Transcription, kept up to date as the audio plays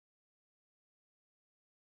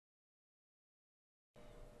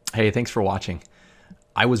Hey, thanks for watching.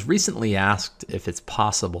 I was recently asked if it's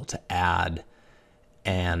possible to add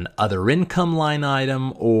an other income line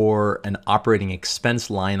item or an operating expense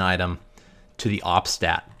line item to the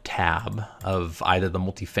OpStat tab of either the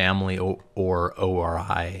multifamily or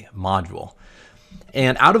ORI module.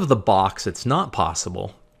 And out of the box, it's not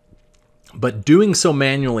possible, but doing so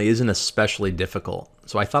manually isn't especially difficult.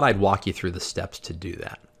 So I thought I'd walk you through the steps to do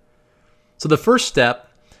that. So the first step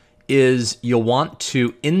is you'll want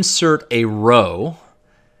to insert a row.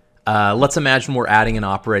 Let's imagine we're adding an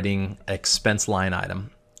operating expense line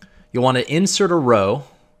item. You'll want to insert a row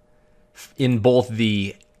in both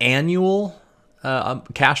the annual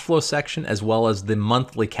cash flow section as well as the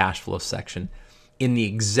monthly cash flow section in the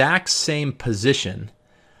exact same position.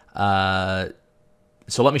 So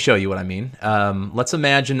let me show you what I mean. Let's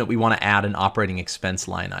imagine that we want to add an operating expense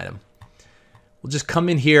line item. We'll just come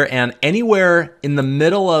in here, and anywhere in the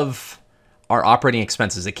middle of our operating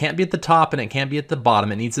expenses, it can't be at the top and it can't be at the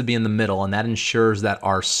bottom, it needs to be in the middle, and that ensures that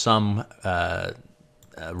our sum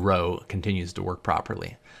row continues to work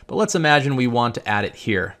properly. But let's imagine we want to add it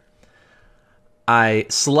here. I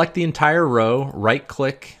select the entire row, right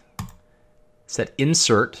click, set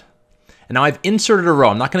insert, and now I've inserted a row.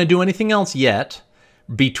 I'm not going to do anything else yet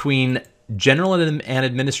between general and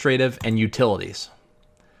administrative and utilities.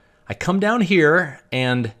 I come down here,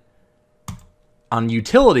 and on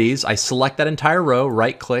utilities, I select that entire row,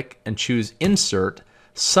 right click, and choose insert,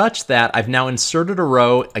 such that I've now inserted a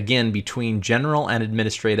row again between general and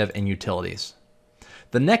administrative and utilities.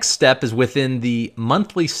 The next step is within the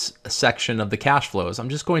monthly section of the cash flows. I'm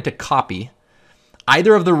just going to copy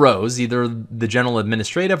either of the rows, either the general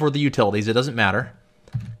administrative or the utilities, it doesn't matter.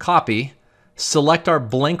 Copy, select our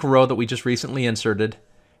blank row that we just recently inserted,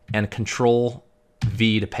 and Control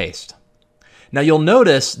V to paste. Now you'll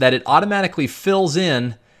notice that it automatically fills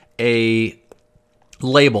in a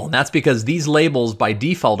label, and that's because these labels by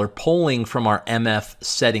default are pulling from our MF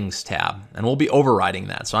settings tab, and we'll be overriding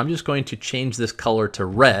that. So I'm just going to change this color to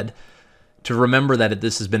red to remember that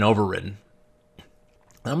this has been overridden.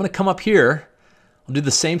 I'm going to come up here. I'll do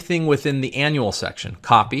the same thing within the annual section.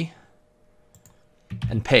 Copy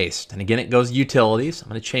and paste. And again, it goes utilities. I'm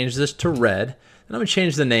going to change this to red. And I'm going to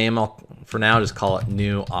change the name. I'll, for now, just call it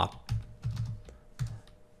new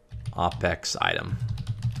OPEX item.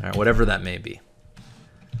 All right, whatever that may be.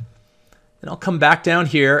 Then I'll come back down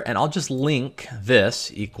here and I'll just link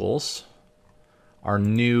this equals our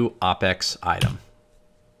new OPEX item.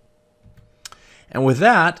 And with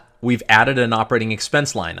that, we've added an operating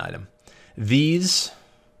expense line item. These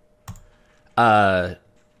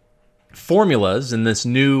formulas in this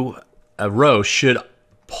new row should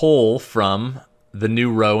pull from the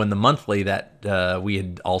new row in the monthly that we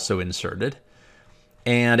had also inserted.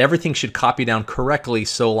 And everything should copy down correctly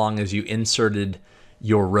so long as you inserted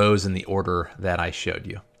your rows in the order that I showed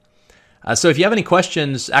you. So if you have any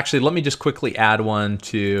questions, actually, let me just quickly add one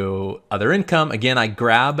to other income. Again, I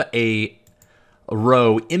grab a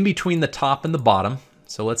row in between the top and the bottom.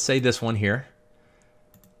 So let's say this one here.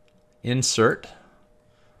 Insert.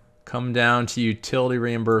 Come down to utility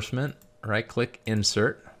reimbursement. Right click,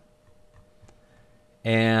 insert.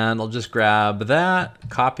 And I'll just grab that,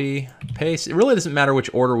 copy, paste. It really doesn't matter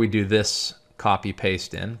which order we do this copy,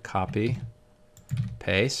 paste in. Copy,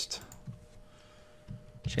 paste.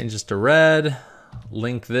 Change this to red.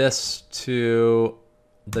 Link this to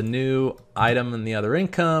the new item in the other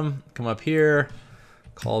income. Come up here,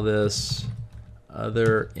 call this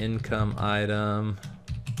other income item.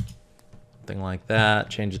 Something like that.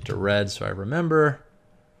 Change it to red so I remember.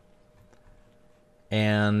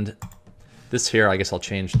 And this here, I guess I'll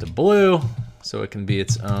change to blue so it can be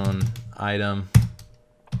its own item.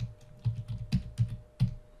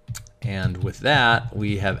 And with that,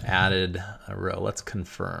 we have added a row. Let's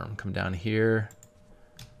confirm. Come down here.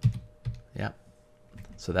 Yep.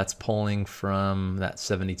 So that's pulling from that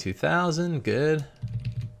 72,000. Good.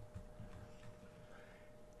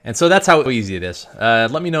 And so that's how easy it is.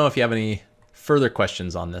 Let me know if you have any further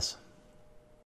questions on this.